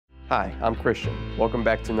Hi, I'm Christian. Welcome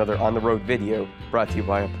back to another On the Road video brought to you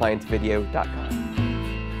by ApplianceVideo.com.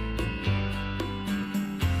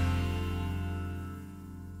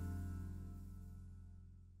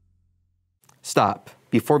 Stop.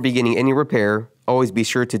 Before beginning any repair, always be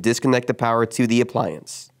sure to disconnect the power to the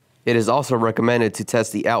appliance. It is also recommended to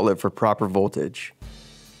test the outlet for proper voltage.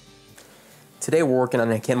 Today we're working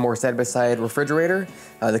on a Kenmore side-by-side refrigerator.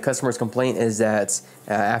 The customer's complaint is that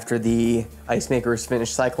after the ice maker is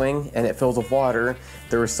finished cycling and it fills with water,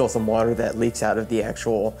 there is still some water that leaks out of the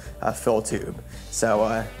actual fill tube.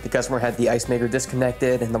 So the customer had the ice maker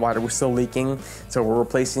disconnected and the water was still leaking. So we're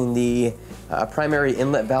replacing the primary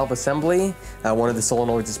inlet valve assembly. One of the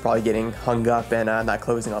solenoids is probably getting hung up and not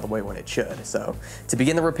closing all the way when it should. So to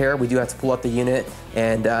begin the repair, we do have to pull out the unit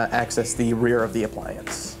and access the rear of the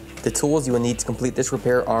appliance. The tools you will need to complete this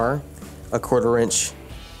repair are a 1/4 inch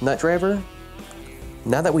nut driver.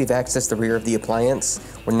 Now that we've accessed the rear of the appliance,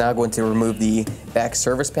 we're now going to remove the back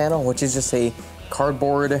service panel, which is just a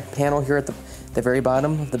cardboard panel here at the very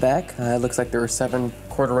bottom of the back. It looks like there are 7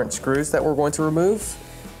 1/4 inch screws that we're going to remove.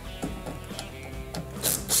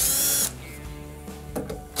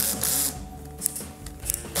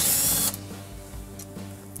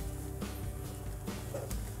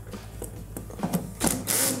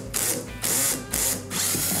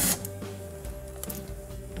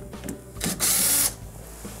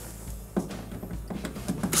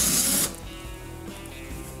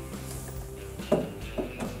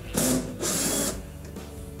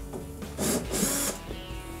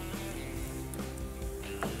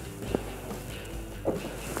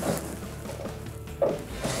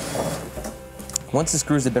 Once the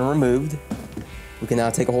screws have been removed, we can now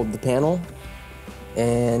take a hold of the panel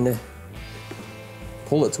and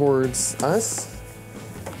pull it towards us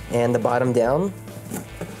and the bottom down,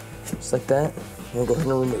 just like that. We'll go ahead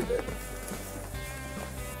and remove it.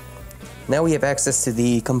 Now we have access to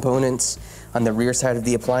the components on the rear side of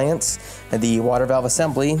the appliance, and the water valve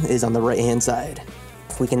assembly is on the right-hand side.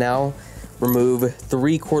 We can now remove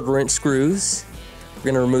 3 1/4 inch screws.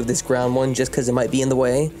 We're gonna remove this ground one just because it might be in the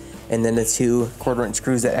way, and then the 2 1/4 inch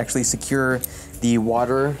screws that actually secure the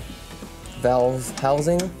water valve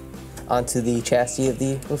housing onto the chassis of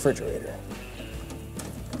the refrigerator.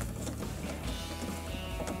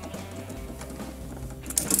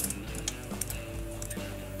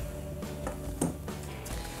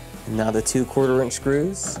 And now the 2 1/4 inch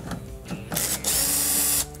screws.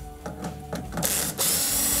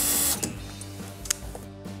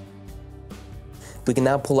 We can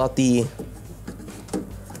now pull out the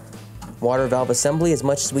water valve assembly as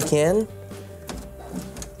much as we can.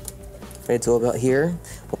 Right to about here.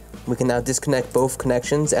 We can now disconnect both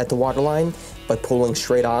connections at the water line by pulling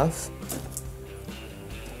straight off.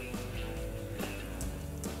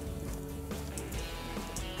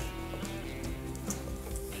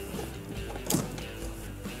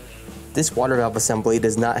 This water valve assembly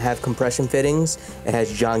does not have compression fittings. It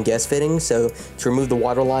has John Guest fittings, so to remove the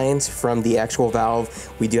water lines from the actual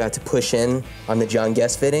valve, we do have to push in on the John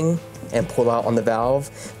Guest fitting and pull out on the valve.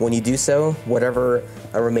 When you do so, whatever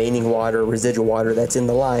remaining water, residual water that's in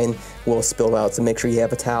the line will spill out, so make sure you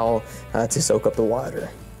have a towel to soak up the water.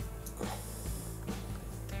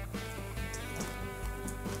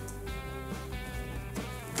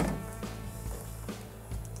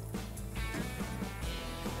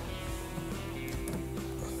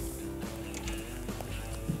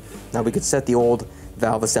 Now we could set the old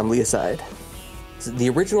valve assembly aside. The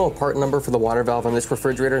original part number for the water valve on this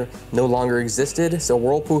refrigerator no longer existed, so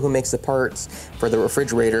Whirlpool, who makes the parts for the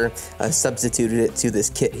refrigerator, substituted it to this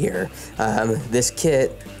kit here. This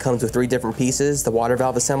kit comes with 3 different pieces: the water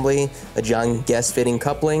valve assembly, a John Guest fitting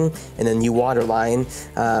coupling, and a new water line.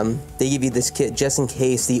 They give you this kit just in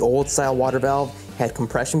case the old style water valve had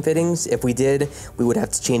compression fittings. If we did, we would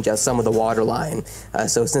have to change out some of the water line.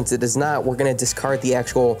 So since it does not, we're gonna discard the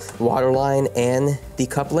actual water line and the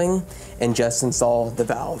coupling and just install the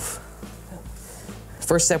valve.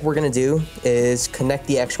 First step we're gonna do is connect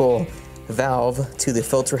the actual valve to the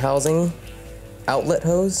filter housing outlet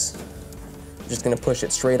hose. Just gonna push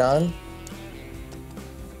it straight on.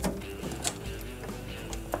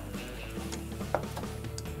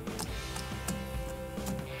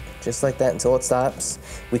 Just like that until it stops.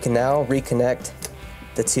 We can now reconnect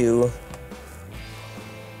the 2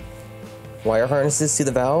 wire harnesses to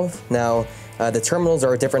the valve. Now, the terminals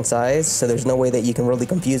are a different size, so there's no way that you can really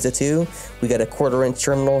confuse the 2. We got a 1/4 inch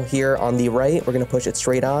terminal here on the right. We're gonna push it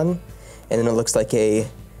straight on, and then it looks like a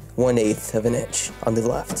 1/8 of an inch on the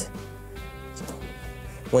left. So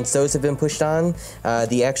Once those have been pushed on,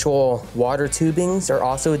 the actual water tubings are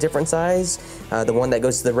also a different size. The one that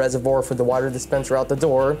goes to the reservoir for the water dispenser out the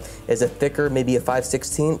door is a thicker, maybe a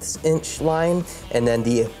 5/16 inch line, and then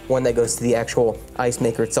the one that goes to the actual ice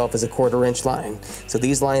maker itself is a 1/4 inch line. So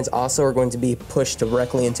these lines also are going to be pushed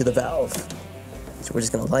directly into the valve. So we're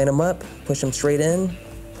just going to line them up, push them straight in,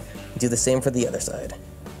 do the same for the other side.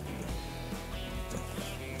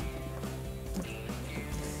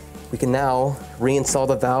 We can now reinstall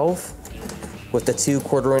the valve with the 2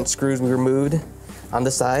 1/4 inch screws we removed on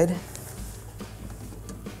the side.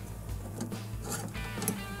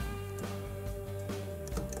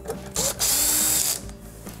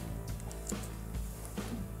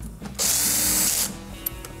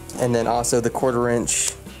 And then also the 1/4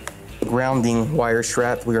 inch grounding wire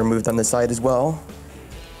strap we removed on the side as well.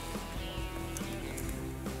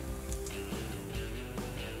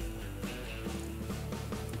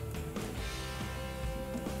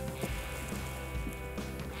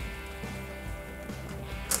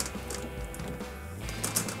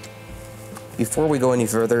 Before we go any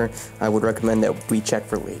further, I would recommend that we check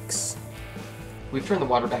for leaks. We've turned the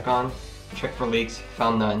water back on, checked for leaks,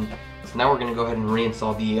 found none. So now we're going to go ahead and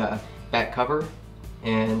reinstall the back cover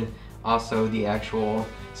and also the actual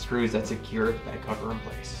screws that secure the back cover in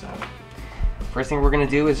place. So first thing we're going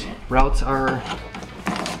to do is route our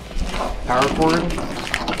power cord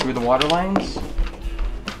through the water lines.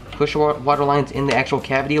 Push the water lines in the actual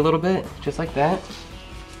cavity a little bit, just like that.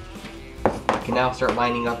 We can now start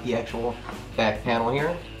lining up the actual back panel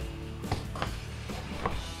here.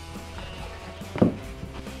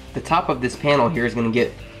 The top of this panel here is going to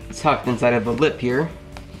get tucked inside of a lip here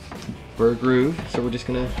for a groove. So we're just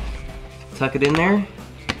going to tuck it in there,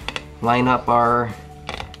 line up our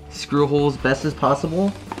screw holes best as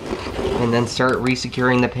possible, and then start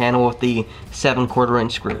re-securing the panel with the 7 1/4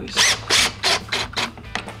 inch screws.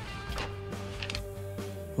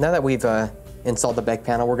 Now that we've installed the back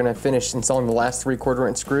panel, we're going to finish installing the last 3 1/4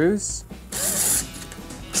 inch screws.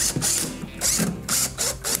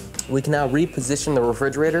 We can now reposition the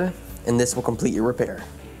refrigerator, and this will complete your repair.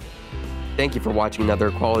 Thank you for watching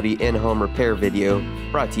another quality in-home repair video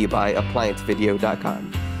brought to you by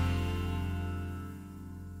ApplianceVideo.com.